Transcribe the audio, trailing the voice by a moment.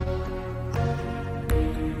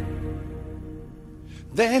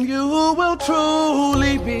then you will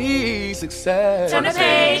truly be successful. Turn the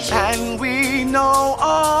page. And we know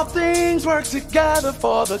all things work together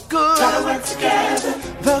for the good. Gotta work together.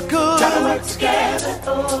 The good. Gotta work together.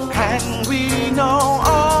 Oh. And we know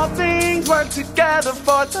all things work together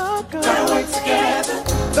for the good. Gotta work together.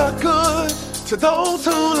 The good. To those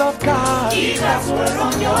who love God. Keep God's word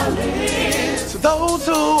on your lips. To those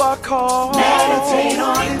who are called. Meditate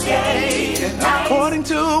on it day and night. According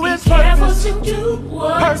to His Careful purpose. to do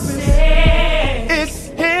what Purpose. He says. It's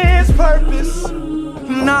His purpose,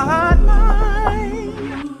 not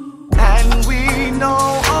mine. And we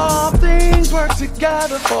know all things work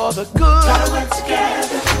together for the good. Gotta work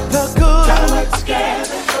together. The good. Gotta work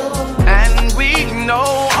together. Oh. And we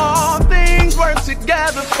know all things work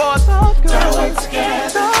together for the good. Gotta work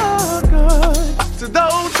together. The good. To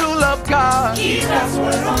those who love God. Keep God's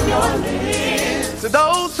word on your lips. To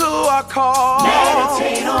those who are called.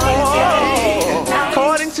 Meditate on it day and night.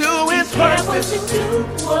 According to His Careful purpose. to do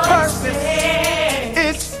what He Purpose. says.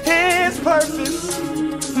 It's His purpose,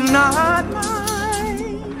 not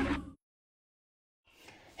mine.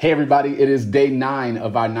 Hey everybody, it is day 9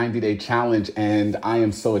 of our 90-day challenge, and I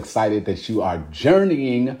am so excited that you are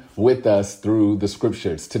journeying with us through the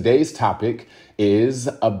scriptures. Today's topic is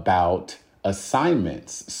about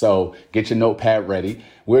assignments. So get your notepad ready.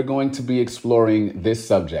 We're going to be exploring this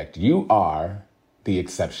subject. You are the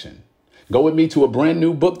exception. Go with me to a brand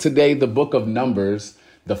new book today, the book of Numbers,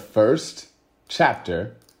 the first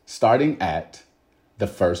chapter, starting at the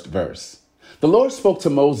first verse. The Lord spoke to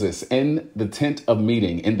Moses in the tent of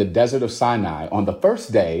meeting in the desert of Sinai on the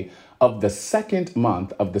first day of the second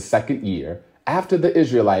month of the second year after the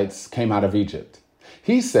Israelites came out of Egypt.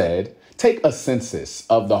 He said, "Take a census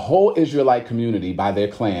of the whole Israelite community by their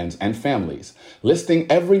clans and families, listing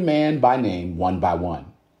every man by name one by one.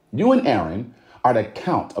 You and Aaron are to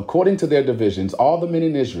count according to their divisions all the men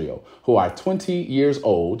in Israel who are 20 years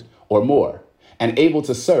old or more and able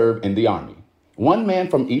to serve in the army. One man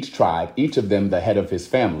from each tribe, each of them the head of his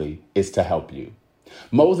family, is to help you."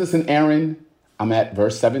 Moses and Aaron, I'm at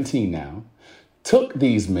verse 17 now, took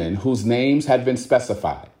these men whose names had been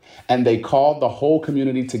specified, and they called the whole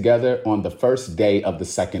community together on the first day of the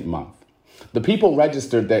second month. The people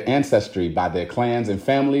registered their ancestry by their clans and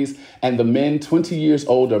families, and the men 20 years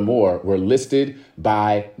old or more were listed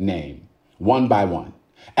by name, one by one,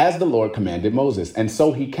 as the Lord commanded Moses. And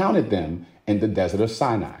so he counted them in the desert of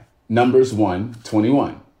Sinai. Numbers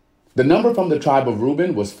 1:21. The number from the tribe of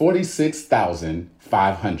Reuben was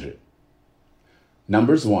 46,500.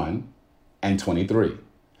 Numbers 1:23.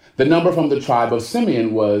 The number from the tribe of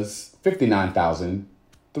Simeon was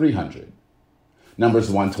 59,300. Numbers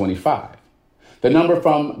 1:25. The number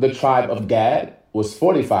from the tribe of Gad was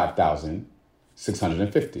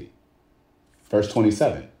 45,650. Verse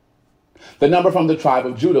 27. The number from the tribe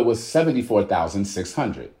of Judah was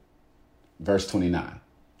 74,600. Verse 29.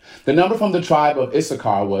 The number from the tribe of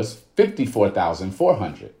Issachar was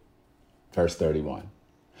 54,400. Verse 31.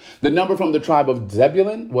 The number from the tribe of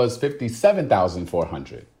Zebulun was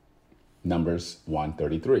 57,400. Numbers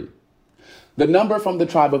 1:33. The number from the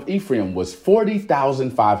tribe of Ephraim was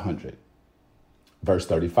 40,500. Verse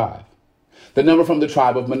 35. The number from the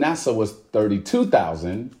tribe of Manasseh was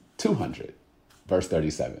 32,200. Verse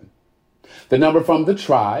 37. The number from the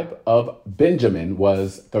tribe of Benjamin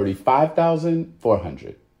was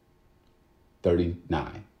 35,400.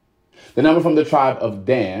 39. The number from the tribe of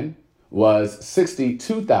Dan was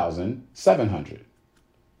 62,700.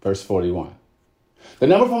 Verse 41. The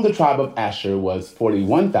number from the tribe of Asher was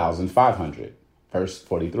 41,500. Verse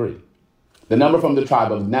 43. The number from the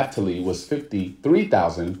tribe of Naphtali was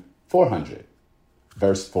 53,400.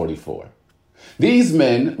 Verse 44. These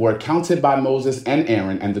men were counted by Moses and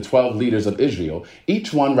Aaron and the 12 leaders of Israel,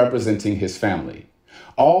 each one representing his family.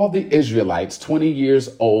 All the Israelites 20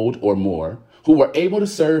 years old or more who were able to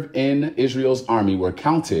serve in Israel's army were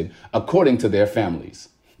counted according to their families.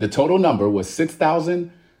 The total number was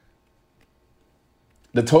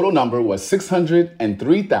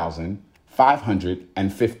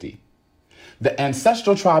 603,550. The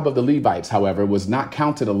ancestral tribe of the Levites, however, was not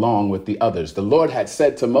counted along with the others. The Lord had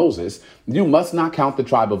said to Moses, "You must not count the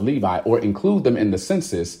tribe of Levi or include them in the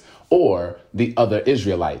census or the other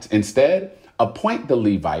Israelites. Instead, appoint the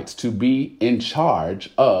Levites to be in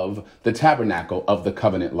charge of the tabernacle of the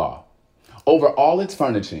covenant law, over all its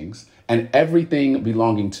furnishings and everything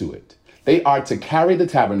belonging to it. They are to carry the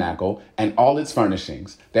tabernacle and all its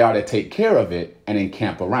furnishings. They are to take care of it and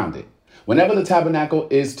encamp around it. Whenever the tabernacle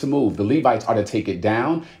is to move, the Levites are to take it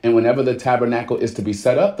down, and whenever the tabernacle is to be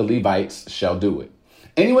set up, the Levites shall do it.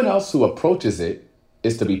 Anyone else who approaches it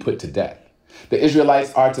is to be put to death. The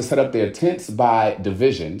Israelites are to set up their tents by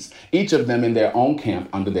divisions, each of them in their own camp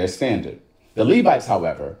under their standard. The Levites,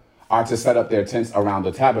 however, are to set up their tents around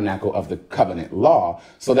the tabernacle of the covenant law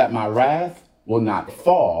so that my wrath will not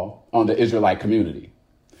fall on the Israelite community.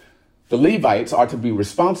 The Levites are to be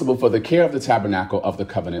responsible for the care of the tabernacle of the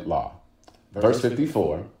covenant law. Verse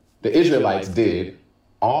 54, the Israelites did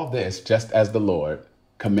all this just as the Lord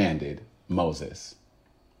commanded Moses.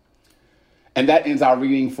 And that ends our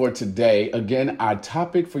reading for today. Again, our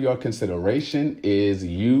topic for your consideration is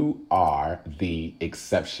you are the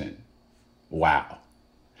exception. Wow.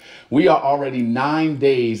 We are already 9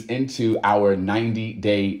 days into our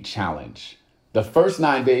 90-day challenge. The first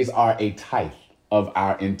 9 days are a tithe of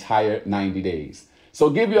our entire 90 days. So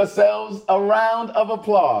give yourselves a round of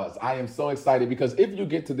applause. I am so excited because if you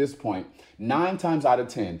get to this point, 9 times out of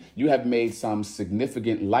 10, you have made some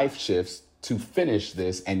significant life shifts to finish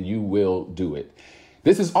this, and you will do it.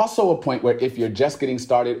 This is also a point where if you're just getting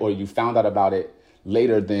started or you found out about it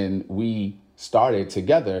later than we started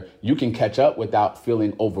together, you can catch up without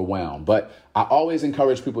feeling overwhelmed. But I always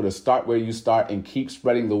encourage people to start where you start and keep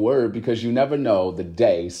spreading the word because you never know the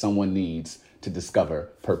day someone needs to discover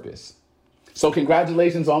purpose. So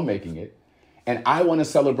congratulations on making it. And I want to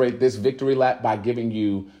celebrate this victory lap by giving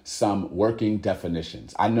you some working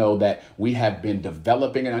definitions. I know that we have been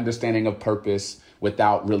developing an understanding of purpose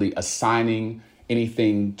without really assigning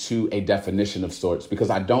anything to a definition of sorts,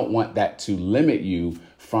 because I don't want that to limit you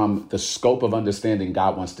from the scope of understanding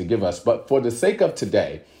God wants to give us. But for the sake of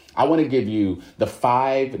today, I want to give you the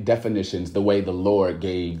 5 definitions the way the Lord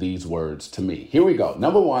gave these words to me. Here we go.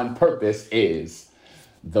 Number 1, purpose is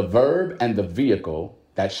the verb and the vehicle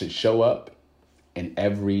that should show up in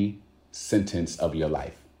every sentence of your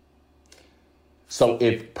life. So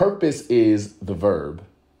if purpose is the verb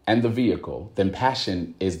and the vehicle, then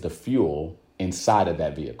passion is the fuel inside of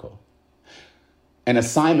that vehicle. An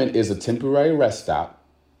assignment is a temporary rest stop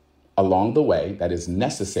along the way that is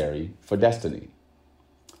necessary for destiny.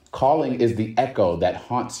 Calling is the echo that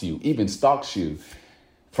haunts you, even stalks you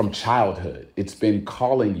from childhood. It's been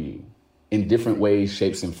calling you in different ways,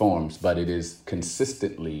 shapes, and forms, but it is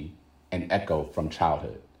consistently an echo from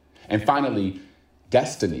childhood. And finally,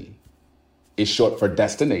 destiny is short for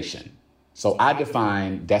destination. So I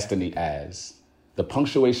define destiny as the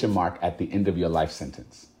punctuation mark at the end of your life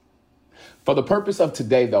sentence. For the purpose of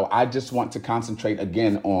today, though, I just want to concentrate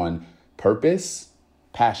again on purpose,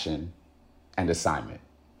 passion, and assignment.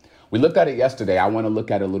 We looked at it yesterday. I want to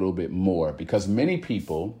look at it a little bit more because many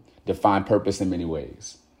people define purpose in many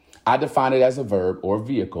ways. I define it as a verb or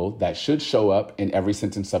vehicle that should show up in every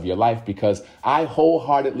sentence of your life because I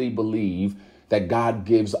wholeheartedly believe that God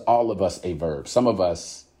gives all of us a verb. Some of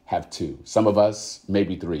us have 2, some of us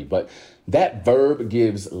maybe 3, but that verb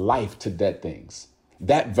gives life to dead things.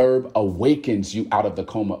 That verb awakens you out of the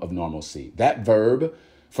coma of normalcy. That verb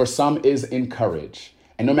for some is encourage.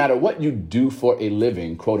 And no matter what you do for a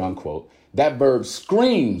living, quote unquote, that verb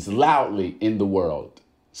screams loudly in the world.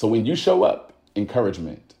 So when you show up,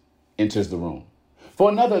 encouragement enters the room. For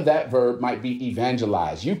another, that verb might be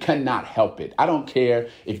evangelize. You cannot help it. I don't care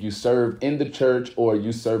if you serve in the church or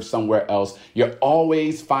you serve somewhere else. You're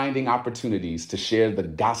always finding opportunities to share the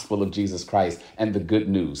gospel of Jesus Christ and the good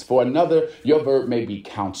news. For another, your verb may be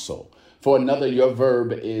counsel. For another, your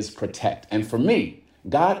verb is protect. And for me,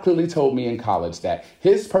 God clearly told me in college that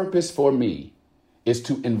his purpose for me is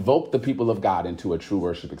to invoke the people of God into a true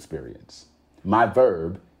worship experience. My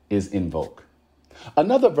verb is invoke.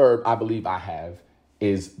 Another verb I believe I have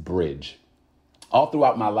is bridge. All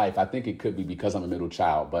throughout my life, I think it could be because I'm a middle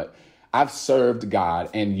child, but I've served God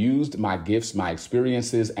and used my gifts, my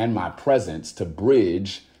experiences, and my presence to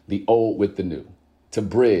bridge the old with the new, to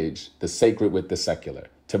bridge the sacred with the secular,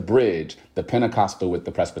 to bridge the Pentecostal with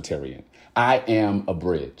the Presbyterian. I am a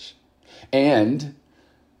bridge. And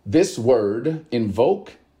this word,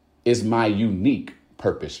 invoke, is my unique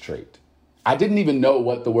purpose trait. I didn't even know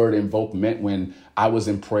what the word invoke meant when I was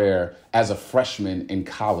in prayer as a freshman in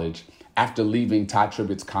college after leaving Ty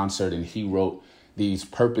Tribbett's concert, and he wrote these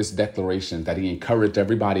purpose declarations that he encouraged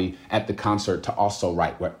everybody at the concert to also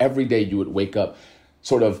write, where every day you would wake up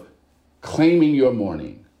sort of claiming your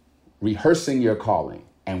morning, rehearsing your calling,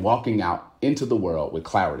 and walking out into the world with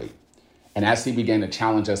clarity. And as he began to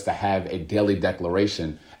challenge us to have a daily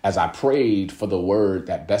declaration, as I prayed for the word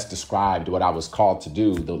that best described what I was called to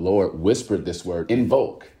do, the Lord whispered this word,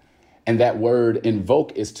 invoke. And that word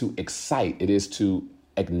invoke is to excite. It is to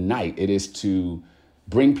ignite. It is to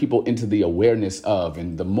bring people into the awareness of.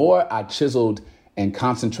 And the more I chiseled and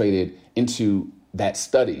concentrated into that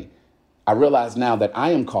study, I realize now that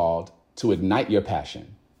I am called to ignite your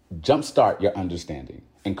passion, jumpstart your understanding,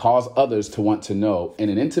 and cause others to want to know in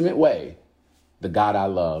an intimate way the God I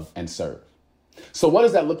love and serve. So what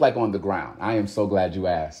does that look like on the ground? I am so glad you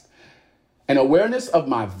asked. An awareness of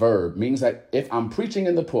my verb means that if I'm preaching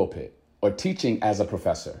in the pulpit or teaching as a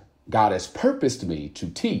professor, God has purposed me to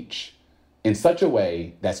teach in such a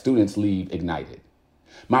way that students leave ignited.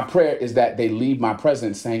 My prayer is that they leave my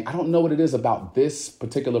presence saying, I don't know what it is about this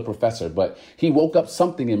particular professor, but he woke up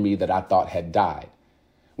something in me that I thought had died.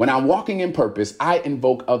 When I'm walking in purpose, I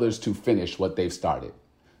invoke others to finish what they've started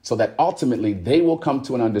so that ultimately they will come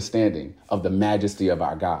to an understanding of the majesty of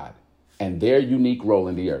our God and their unique role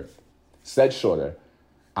in the earth. Said shorter,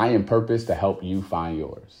 I am purposed to help you find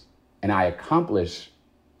yours. And I accomplish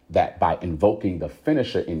that by invoking the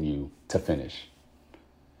finisher in you to finish.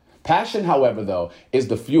 Passion, however, though, is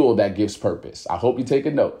the fuel that gives purpose. I hope you're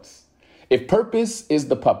taking notes. If purpose is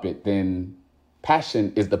the puppet, then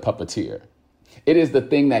passion is the puppeteer. It is the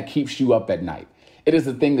thing that keeps you up at night. It is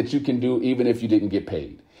the thing that you can do even if you didn't get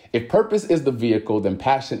paid. If purpose is the vehicle, then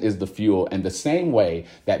passion is the fuel. And the same way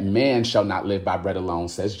that man shall not live by bread alone,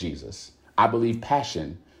 says Jesus, I believe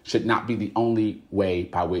passion should not be the only way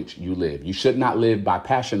by which you live. You should not live by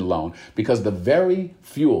passion alone, because the very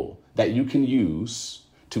fuel that you can use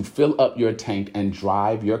to fill up your tank and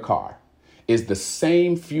drive your car is the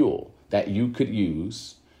same fuel that you could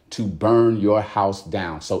use to burn your house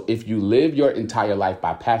down. So if you live your entire life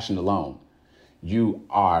by passion alone, you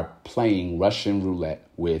are playing Russian roulette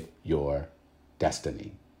with your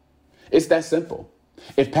destiny. It's that simple.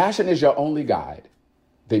 If passion is your only guide,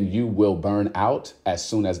 then you will burn out as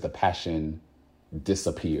soon as the passion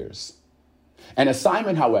disappears. An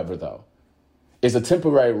assignment, however, though, is a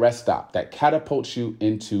temporary rest stop that catapults you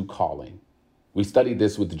into calling. We studied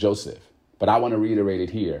this with Joseph, but I want to reiterate it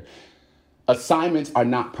here. Assignments are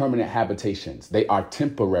not permanent habitations. They are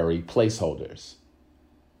temporary placeholders.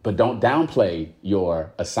 But don't downplay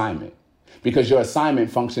your assignment, because your assignment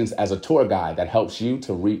functions as a tour guide that helps you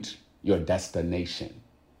to reach your destination.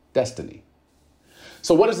 Destiny.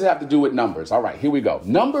 So what does it have to do with Numbers? All right, here we go.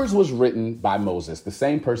 Numbers was written by Moses, the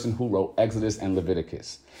same person who wrote Exodus and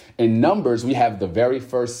Leviticus. In Numbers, we have the very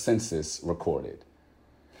first census recorded.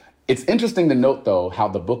 It's interesting to note, though, how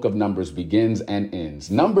the book of Numbers begins and ends.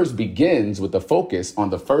 Numbers begins with a focus on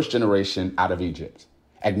the first generation out of Egypt,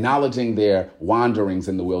 acknowledging their wanderings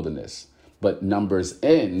in the wilderness. But Numbers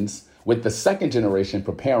ends with the second generation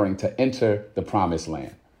preparing to enter the promised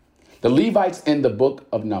land. The Levites in the book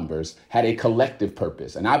of Numbers had a collective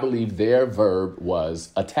purpose, and I believe their verb was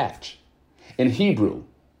attach. In Hebrew,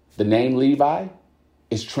 the name Levi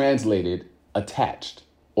is translated attached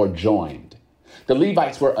or joined. The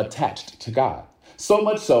Levites were attached to God, so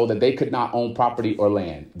much so that they could not own property or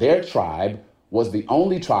land. Their tribe was the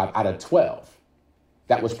only tribe out of 12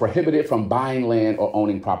 that was prohibited from buying land or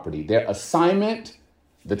owning property. Their assignment,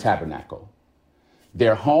 the tabernacle.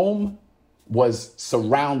 Their home was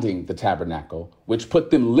surrounding the tabernacle, which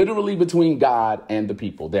put them literally between God and the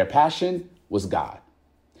people. Their passion was God.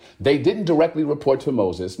 They didn't directly report to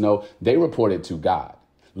Moses. No, they reported to God.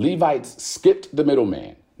 Levites skipped the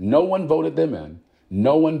middleman. No one voted them in.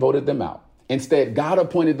 No one voted them out. Instead, God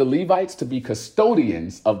appointed the Levites to be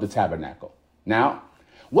custodians of the tabernacle. Now,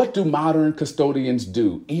 what do modern custodians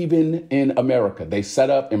do, even in America? They set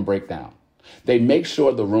up and break down. They make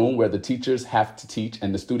sure the room where the teachers have to teach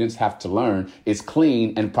and the students have to learn is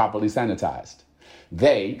clean and properly sanitized.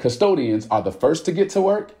 They, custodians, are the first to get to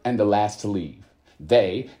work and the last to leave.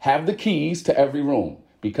 They have the keys to every room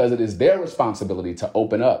because it is their responsibility to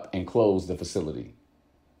open up and close the facility.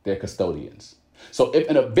 They're custodians. So if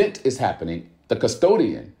an event is happening, the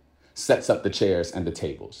custodian sets up the chairs and the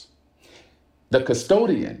tables. The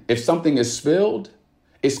custodian, if something is spilled,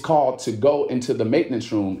 is called to go into the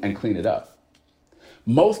maintenance room and clean it up.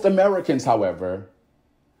 Most Americans, however,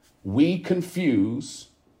 we confuse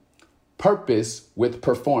purpose with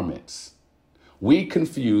performance. We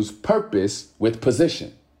confuse purpose with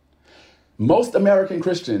position. Most American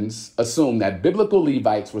Christians assume that biblical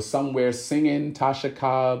Levites were somewhere singing Tasha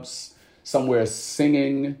Cobbs, somewhere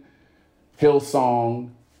singing Hillsong,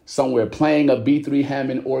 somewhere playing a B3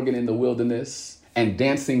 Hammond organ in the wilderness and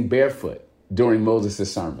dancing barefoot during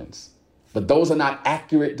Moses' sermons. But those are not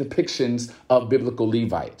accurate depictions of biblical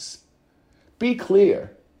Levites. Be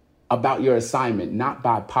clear about your assignment, not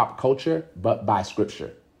by pop culture, but by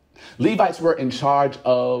scripture. Levites were in charge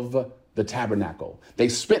of the tabernacle. They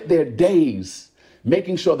spent their days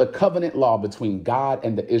making sure the covenant law between God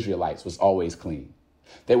and the Israelites was always clean.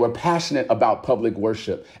 They were passionate about public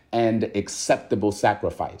worship and acceptable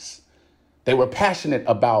sacrifice. They were passionate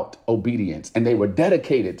about obedience, and they were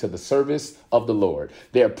dedicated to the service of the Lord.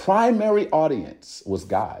 Their primary audience was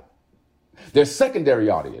God. Their secondary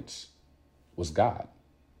audience was God.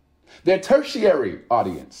 Their tertiary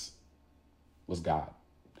audience was God.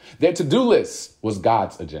 Their to-do list was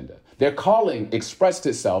God's agenda. Their calling expressed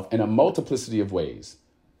itself in a multiplicity of ways.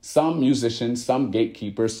 Some musicians, some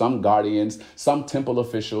gatekeepers, some guardians, some temple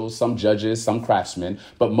officials, some judges, some craftsmen,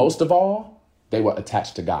 but most of all, they were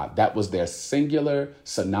attached to God. That was their singular,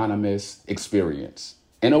 synonymous experience.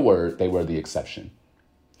 In a word, they were the exception.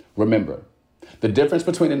 Remember, the difference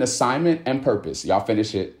between an assignment and purpose, y'all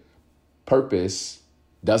finish it. Purpose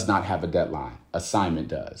does not have a deadline. Assignment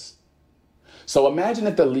does. So imagine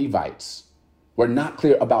if the Levites were not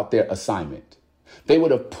clear about their assignment. They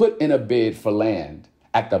would have put in a bid for land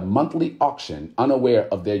at the monthly auction, unaware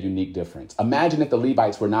of their unique difference. Imagine if the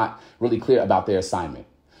Levites were not really clear about their assignment.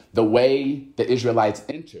 The way the Israelites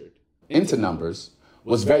entered into Numbers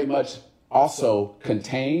was very much also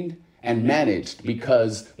contained and managed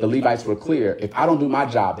because the Levites were clear. If I don't do my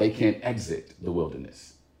job, they can't exit the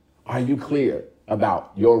wilderness. Are you clear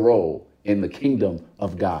about your role in the kingdom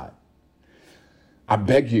of God? I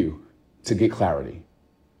beg you to get clarity.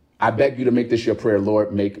 I beg you to make this your prayer.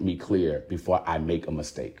 Lord, make me clear before I make a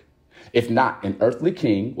mistake. If not, an earthly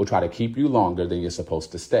king will try to keep you longer than you're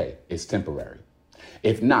supposed to stay. It's temporary.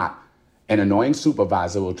 If not, an annoying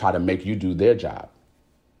supervisor will try to make you do their job.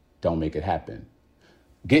 Don't make it happen.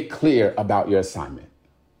 Get clear about your assignment.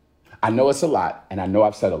 I know it's a lot, and I know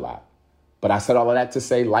I've said a lot, but I said all of that to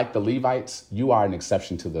say, like the Levites, you are an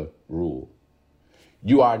exception to the rule.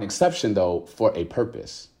 You are an exception, though, for a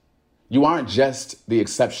purpose. You aren't just the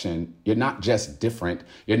exception. You're not just different.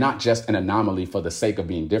 You're not just an anomaly for the sake of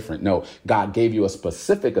being different. No, God gave you a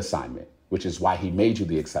specific assignment, which is why he made you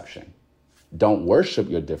the exception. Don't worship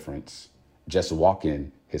your difference. Just walk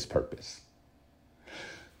in his purpose.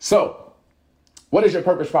 So, what is your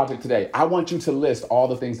purpose project today? I want you to list all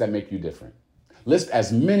the things that make you different. List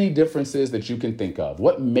as many differences that you can think of.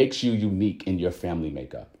 What makes you unique in your family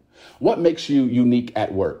makeup? What makes you unique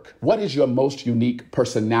at work? What is your most unique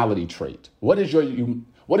personality trait? What is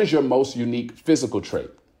your most unique physical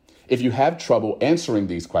trait? If you have trouble answering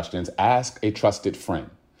these questions, ask a trusted friend.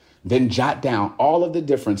 Then jot down all of the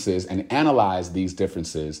differences and analyze these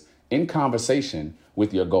differences in conversation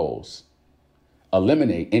with your goals.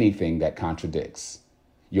 Eliminate anything that contradicts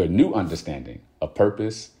your new understanding of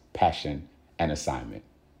purpose, passion, and assignment.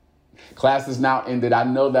 Class is now ended. I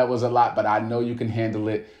know that was a lot, but I know you can handle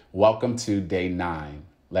it. Welcome to day 9.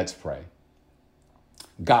 Let's pray.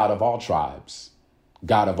 God of all tribes,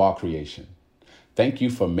 God of all creation, thank you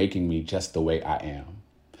for making me just the way I am.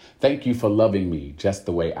 Thank you for loving me just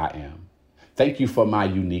the way I am. Thank you for my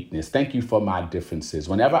uniqueness. Thank you for my differences.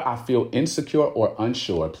 Whenever I feel insecure or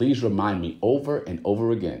unsure, please remind me over and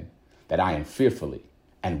over again that I am fearfully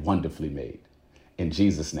and wonderfully made. In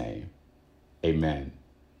Jesus' name, amen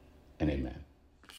and amen.